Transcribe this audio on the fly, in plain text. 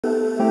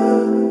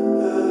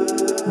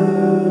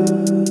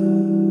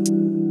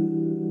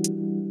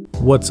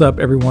What's up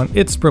everyone,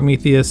 it's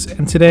Sprometheus,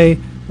 and today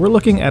we're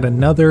looking at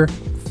another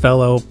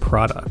Fellow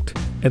product.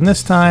 And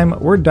this time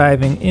we're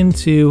diving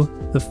into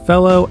the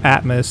Fellow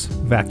Atmos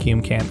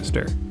vacuum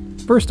canister.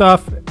 First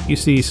off, you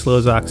see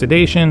slows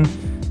oxidation,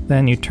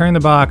 then you turn the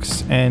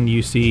box and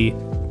you see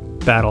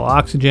battle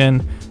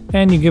oxygen,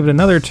 and you give it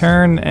another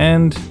turn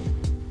and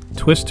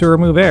twist to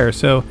remove air.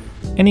 So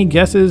any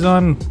guesses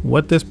on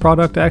what this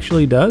product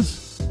actually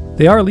does?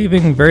 They are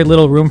leaving very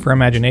little room for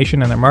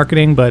imagination in their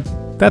marketing, but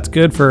that's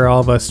good for all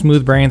of us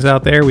smooth brains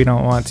out there. We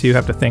don't want to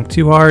have to think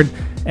too hard,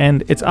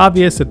 and it's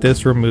obvious that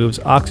this removes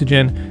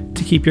oxygen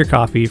to keep your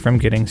coffee from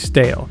getting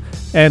stale.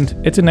 And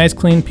it's a nice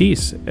clean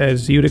piece.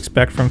 As you'd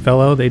expect from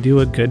Fellow, they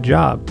do a good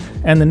job.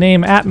 And the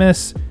name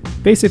Atmos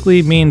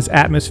basically means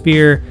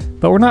atmosphere,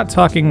 but we're not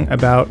talking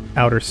about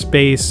outer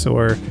space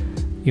or,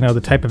 you know,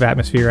 the type of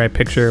atmosphere I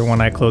picture when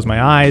I close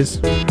my eyes.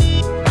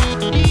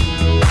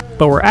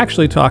 What we're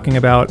actually talking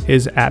about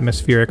is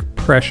atmospheric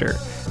pressure.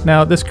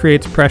 Now, this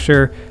creates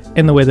pressure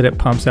in the way that it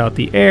pumps out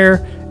the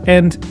air,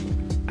 and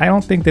I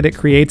don't think that it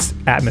creates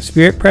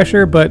atmospheric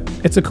pressure, but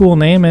it's a cool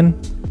name, and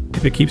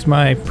if it keeps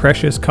my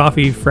precious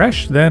coffee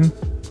fresh, then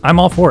I'm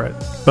all for it.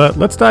 But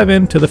let's dive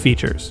into the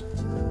features.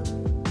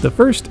 The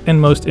first and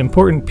most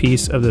important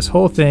piece of this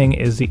whole thing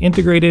is the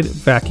integrated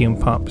vacuum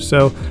pump.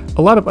 So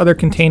a lot of other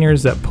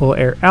containers that pull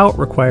air out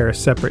require a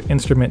separate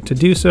instrument to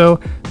do so.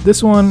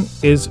 This one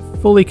is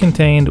fully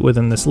contained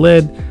within this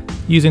lid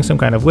using some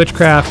kind of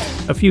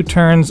witchcraft, a few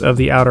turns of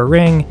the outer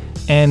ring,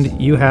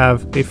 and you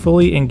have a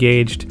fully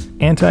engaged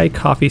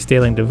anti-coffee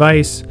staling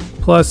device.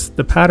 Plus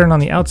the pattern on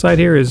the outside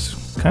here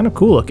is kind of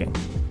cool looking.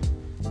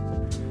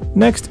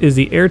 Next is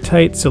the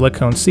airtight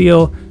silicone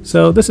seal.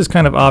 So this is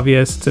kind of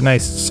obvious. It's a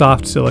nice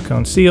soft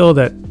silicone seal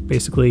that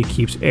basically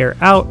keeps air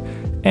out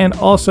and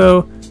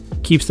also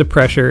keeps the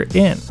pressure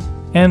in.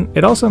 And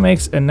it also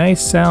makes a nice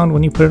sound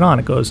when you put it on.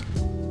 It goes.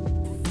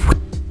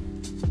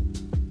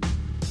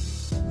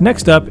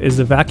 Next up is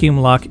the vacuum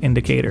lock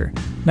indicator.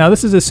 Now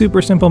this is a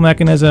super simple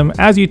mechanism.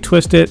 As you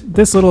twist it,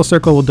 this little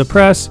circle will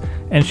depress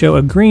and show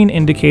a green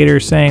indicator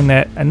saying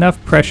that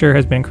enough pressure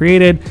has been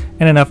created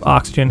and enough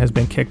oxygen has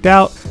been kicked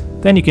out.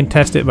 Then you can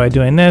test it by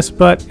doing this,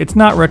 but it's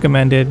not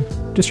recommended.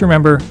 Just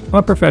remember, I'm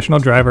a professional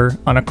driver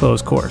on a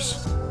closed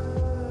course.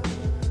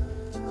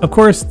 Of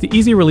course, the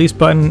easy release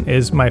button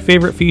is my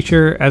favorite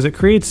feature, as it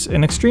creates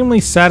an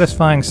extremely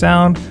satisfying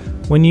sound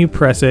when you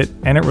press it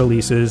and it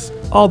releases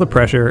all the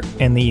pressure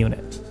in the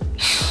unit.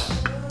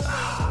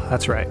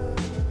 That's right.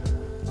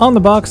 On the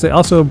box, they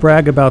also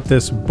brag about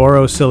this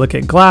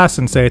borosilicate glass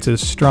and say it's as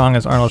strong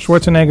as Arnold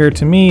Schwarzenegger.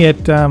 To me,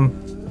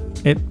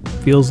 it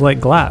feels like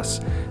glass.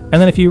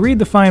 And then if you read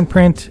the fine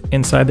print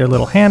inside their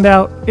little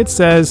handout, it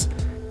says,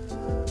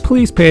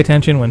 please pay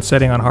attention when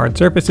setting on hard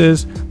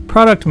surfaces.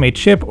 Product may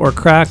chip or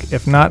crack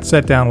if not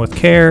set down with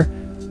care.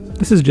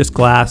 This is just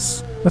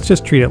glass. Let's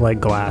just treat it like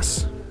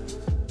glass.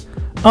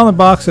 On the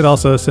box, it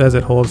also says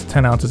it holds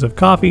 10 ounces of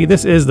coffee.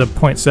 This is the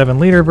 0.7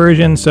 liter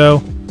version,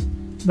 so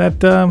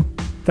that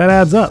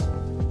adds up.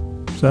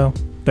 So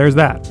there's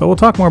that. But we'll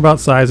talk more about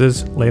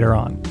sizes later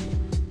on.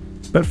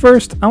 But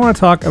first, I want to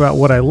talk about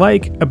what I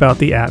like about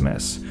the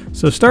Atmos.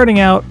 So starting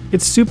out,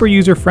 it's super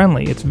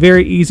user-friendly. It's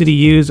very easy to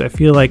use. I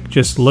feel like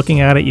just looking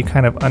at it, you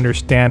kind of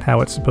understand how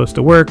it's supposed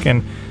to work,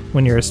 and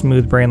when you're a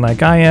smooth brain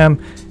like I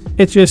am,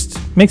 it just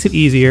makes it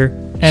easier,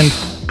 and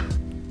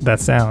that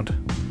sound.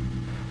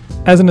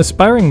 As an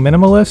aspiring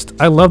minimalist,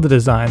 I love the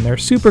design. They're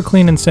super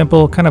clean and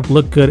simple, kind of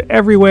look good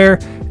everywhere,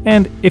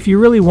 and if you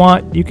really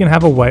want, you can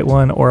have a white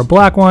one or a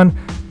black one.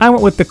 I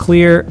went with the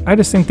clear. I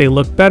just think they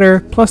look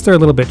better, plus they're a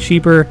little bit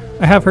cheaper.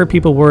 I have heard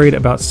people worried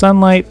about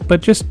sunlight,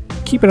 but just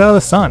keep it out of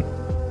the sun.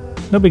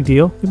 No big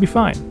deal, you'll be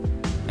fine.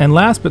 And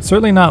last but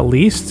certainly not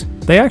least,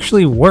 they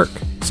actually work.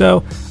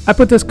 So I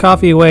put this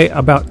coffee away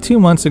about 2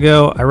 months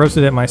ago. I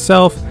roasted it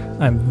myself.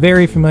 I'm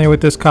very familiar with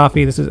this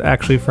coffee. This is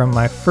actually from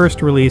my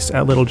first release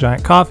at Little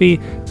Giant Coffee.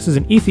 This is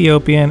an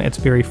Ethiopian. It's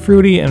very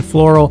fruity and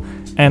floral.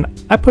 And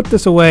I put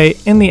this away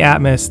in the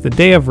Atmos the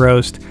day of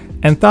roast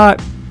and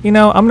thought, you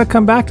know, I'm gonna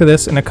come back to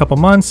this in a couple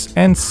months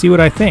and see what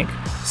I think.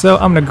 So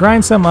I'm gonna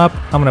grind some up,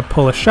 I'm gonna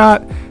pull a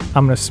shot,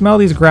 I'm gonna smell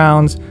these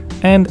grounds,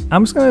 and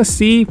I'm just gonna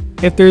see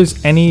if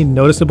there's any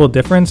noticeable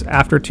difference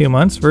after 2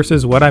 months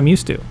versus what I'm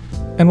used to.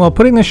 And while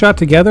putting the shot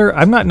together,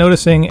 I'm not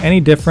noticing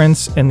any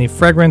difference in the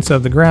fragrance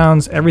of the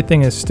grounds.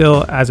 Everything is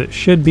still as it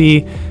should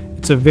be.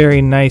 It's a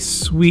very nice,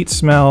 sweet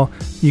smell.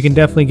 You can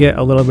definitely get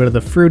a little bit of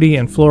the fruity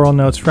and floral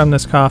notes from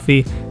this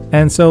coffee.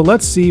 And so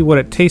let's see what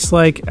it tastes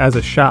like as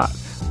a shot.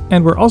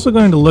 And we're also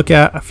going to look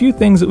at a few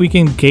things that we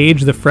can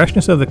gauge the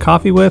freshness of the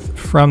coffee with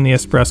from the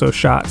espresso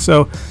shot.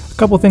 So a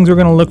couple things we're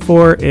going to look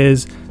for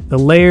is the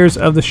layers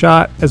of the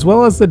shot, as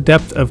well as the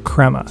depth of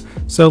crema.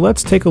 So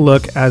let's take a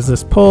look as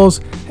this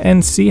pulls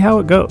and see how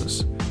it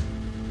goes.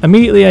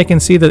 Immediately I can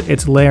see that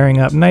it's layering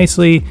up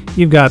nicely.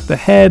 You've got the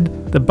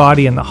head, the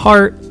body, and the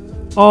heart,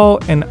 all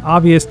in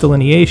obvious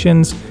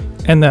delineations,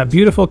 and that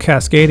beautiful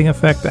cascading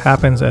effect that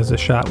happens as the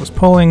shot was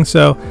pulling.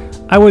 So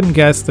I wouldn't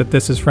guess that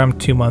this is from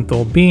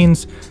 2-month-old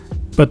beans,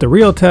 but the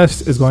real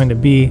test is going to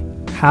be,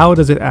 how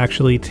does it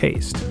actually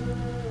taste?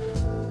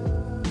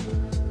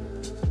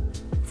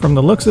 From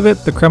the looks of it,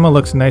 the crema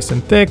looks nice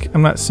and thick.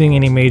 I'm not seeing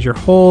any major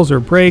holes or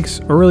breaks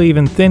or really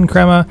even thin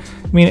crema.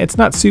 I mean, it's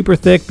not super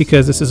thick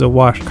because this is a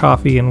washed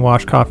coffee and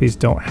washed coffees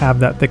don't have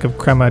that thick of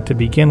crema to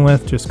begin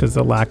with just because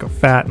of the lack of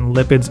fat and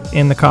lipids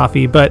in the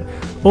coffee. But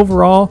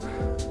overall,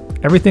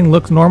 everything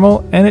looks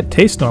normal and it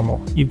tastes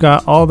normal. You've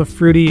got all the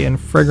fruity and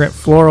fragrant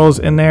florals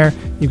in there.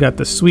 You've got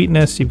the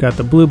sweetness, you've got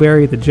the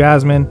blueberry, the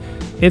jasmine.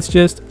 It's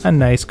just a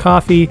nice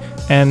coffee,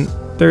 and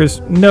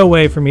there's no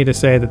way for me to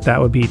say that that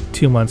would be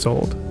 2 months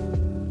old.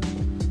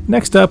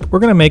 Next up, we're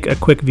going to make a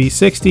quick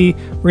V60.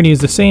 We're going to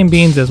use the same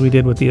beans as we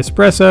did with the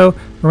espresso.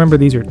 Remember,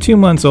 these are 2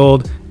 months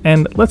old,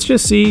 and let's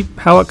just see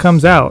how it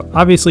comes out.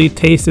 Obviously,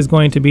 taste is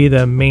going to be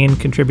the main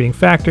contributing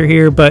factor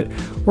here, but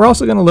we're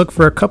also going to look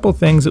for a couple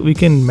things that we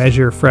can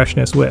measure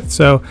freshness with.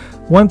 So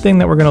one thing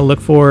that we're going to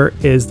look for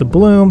is the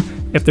bloom.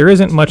 If there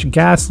isn't much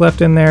gas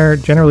left in there,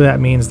 generally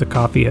that means the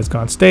coffee has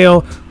gone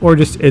stale or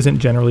just isn't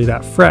generally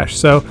that fresh.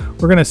 So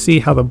we're going to see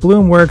how the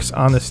bloom works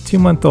on this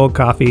 2-month-old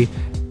coffee.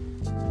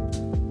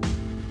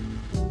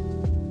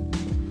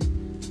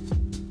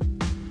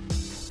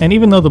 And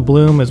even though the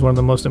bloom is one of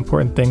the most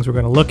important things we're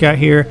going to look at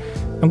here,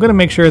 I'm going to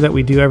make sure that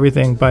we do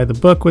everything by the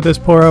book with this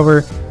pour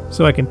over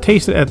so I can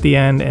taste it at the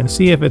end and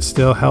see if it's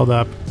still held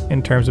up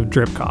in terms of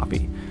drip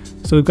coffee.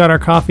 So we've got our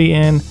coffee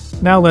in.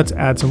 Now let's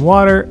add some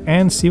water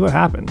and see what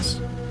happens.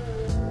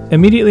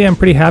 Immediately, I'm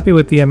pretty happy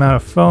with the amount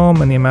of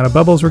foam and the amount of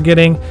bubbles we're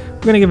getting. We're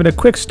going to give it a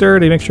quick stir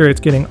to make sure it's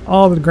getting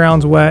all the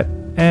grounds wet,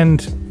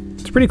 and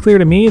it's pretty clear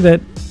to me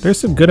that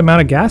there's a good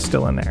amount of gas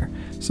still in there.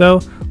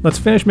 So let's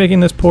finish making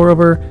this pour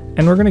over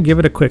and we're going to give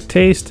it a quick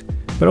taste.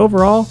 But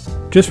overall,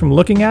 just from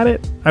looking at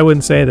it, I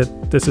wouldn't say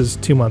that this is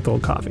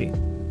 2-month-old coffee.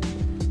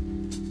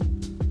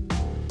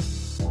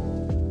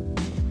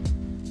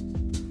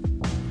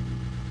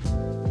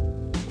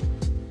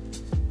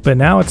 But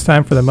now it's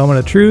time for the moment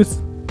of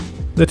truth,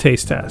 the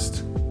taste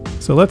test.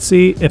 So let's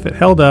see if it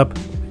held up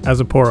as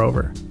a pour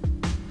over.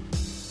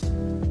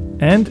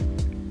 And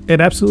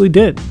it absolutely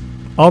did.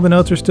 All the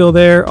notes are still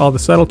there, all the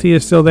subtlety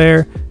is still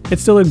there.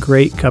 It's still a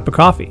great cup of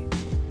coffee.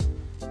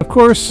 Of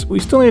course,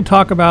 we still need to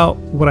talk about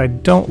what I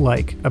don't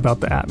like about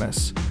the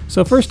Atmos.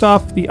 So first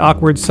off, the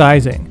awkward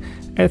sizing.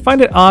 I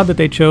find it odd that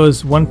they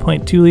chose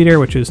 1.2 liter,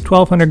 which is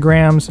 1200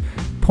 grams,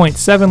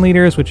 0.7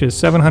 liters, which is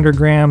 700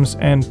 grams,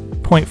 and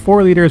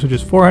 0.4 liters, which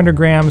is 400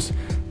 grams.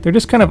 They're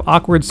just kind of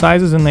awkward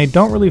sizes and they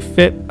don't really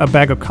fit a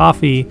bag of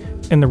coffee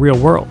in the real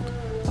world.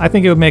 I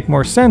think it would make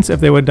more sense if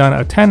they would have done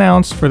a 10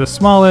 ounce for the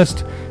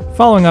smallest,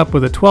 following up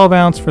with a 12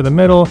 ounce for the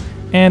middle,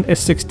 and a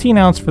 16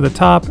 ounce for the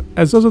top,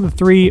 as those are the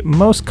 3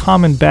 most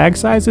common bag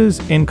sizes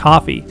in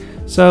coffee.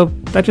 So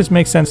that just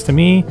makes sense to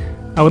me.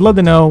 I would love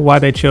to know why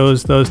they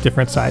chose those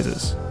different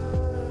sizes.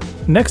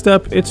 Next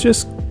up, it's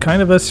just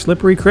kind of a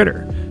slippery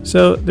critter.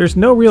 So there's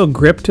no real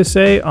grip to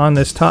say on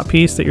this top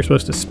piece that you're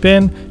supposed to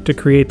spin to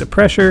create the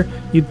pressure.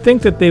 You'd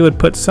think that they would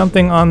put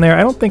something on there.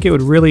 I don't think it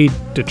would really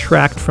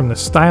detract from the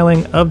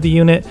styling of the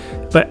unit,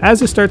 but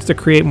as it starts to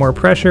create more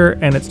pressure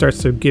and it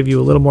starts to give you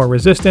a little more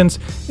resistance,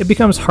 it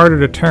becomes harder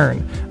to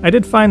turn. I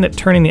did find that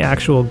turning the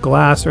actual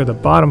glass or the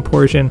bottom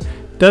portion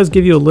does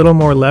give you a little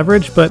more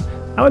leverage, but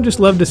I would just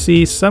love to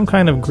see some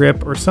kind of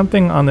grip or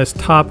something on this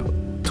top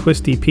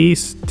twisty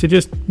piece to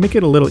just make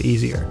it a little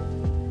easier.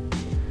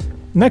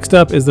 Next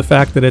up is the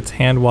fact that it's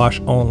hand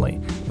wash only.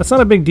 That's not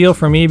a big deal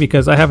for me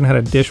because I haven't had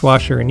a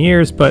dishwasher in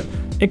years, but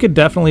it could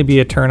definitely be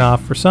a turnoff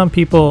for some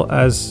people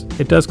as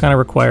it does kind of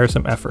require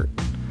some effort.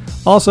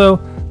 Also,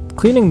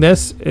 cleaning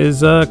this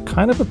is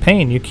kind of a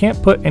pain. You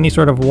can't put any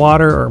sort of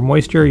water or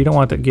moisture. You don't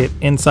want it to get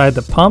inside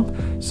the pump,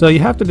 so you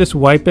have to just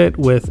wipe it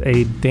with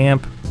a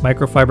damp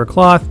microfiber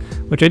cloth,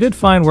 which I did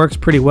find works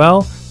pretty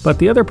well, but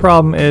the other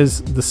problem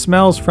is the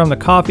smells from the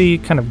coffee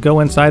kind of go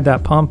inside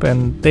that pump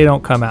and they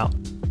don't come out.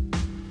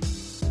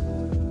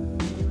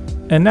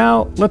 And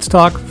now let's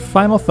talk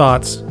final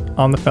thoughts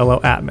on the Fellow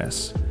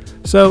Atmos.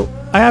 So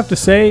I have to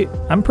say,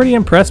 I'm pretty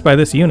impressed by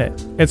this unit.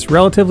 It's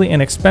relatively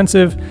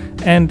inexpensive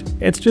and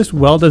it's just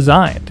well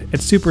designed.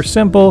 It's super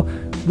simple,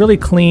 really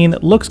clean,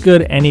 looks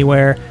good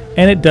anywhere,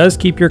 and it does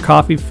keep your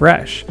coffee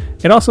fresh.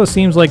 It also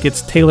seems like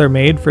it's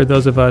tailor-made for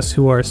those of us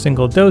who are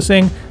single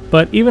dosing,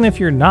 but even if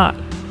you're not,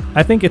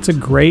 I think it's a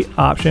great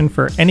option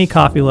for any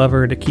coffee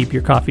lover to keep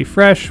your coffee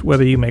fresh,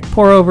 whether you make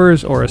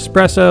pour-overs or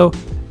espresso.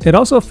 It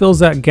also fills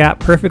that gap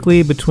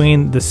perfectly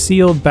between the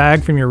sealed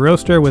bag from your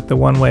roaster with the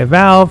one-way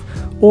valve,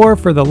 or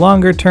for the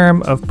longer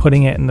term of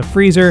putting it in the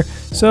freezer.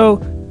 So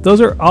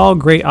those are all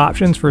great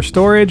options for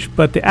storage,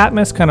 but the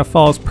Atmos kind of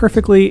falls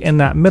perfectly in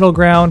that middle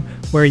ground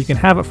where you can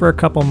have it for a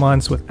couple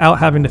months without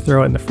having to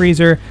throw it in the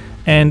freezer,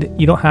 and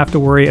you don't have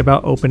to worry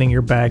about opening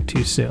your bag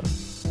too soon.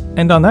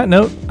 And on that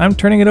note, I'm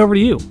turning it over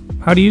to you.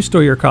 How do you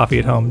store your coffee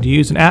at home? Do you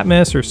use an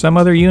Atmos or some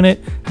other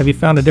unit? Have you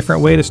found a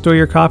different way to store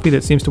your coffee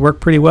that seems to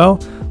work pretty well?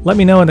 Let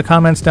me know in the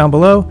comments down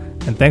below,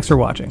 and thanks for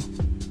watching.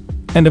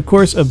 And of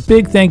course, a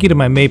big thank you to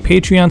my May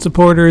Patreon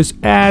supporters: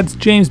 Ads,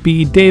 James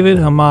B, David,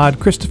 Hamad,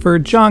 Christopher,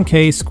 John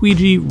K,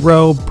 Squeegee,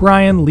 Roe,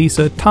 Brian,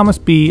 Lisa, Thomas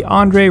B,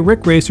 Andre,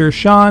 Rick Racer,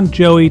 Sean,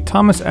 Joey,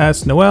 Thomas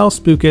S, Noel,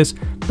 Spookus,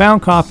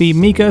 Bound Coffee,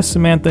 Mika,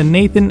 Samantha,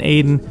 Nathan,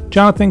 Aiden,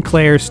 Jonathan,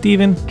 Claire,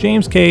 Steven,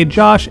 James K,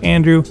 Josh,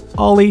 Andrew,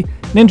 Ollie,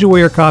 Ninja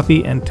Warrior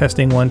Coffee, and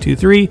Testing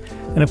 123.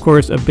 And of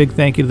course, a big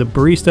thank you to the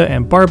Barista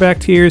and Barback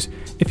tiers.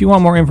 If you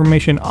want more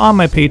information on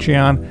my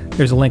Patreon,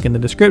 there's a link in the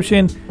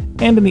description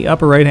and in the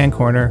upper right hand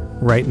corner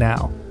right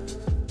now.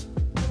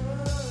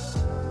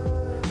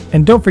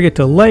 And don't forget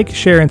to like,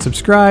 share, and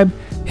subscribe.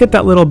 Hit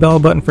that little bell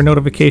button for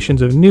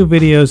notifications of new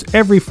videos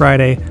every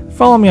Friday.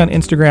 Follow me on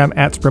Instagram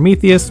at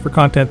Sprometheus for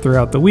content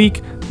throughout the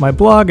week, my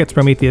blog at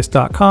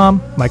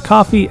Sprometheus.com, my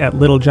coffee at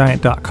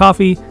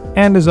littlegiant.coffee,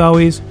 and as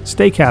always,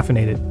 stay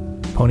caffeinated.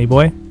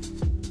 Ponyboy.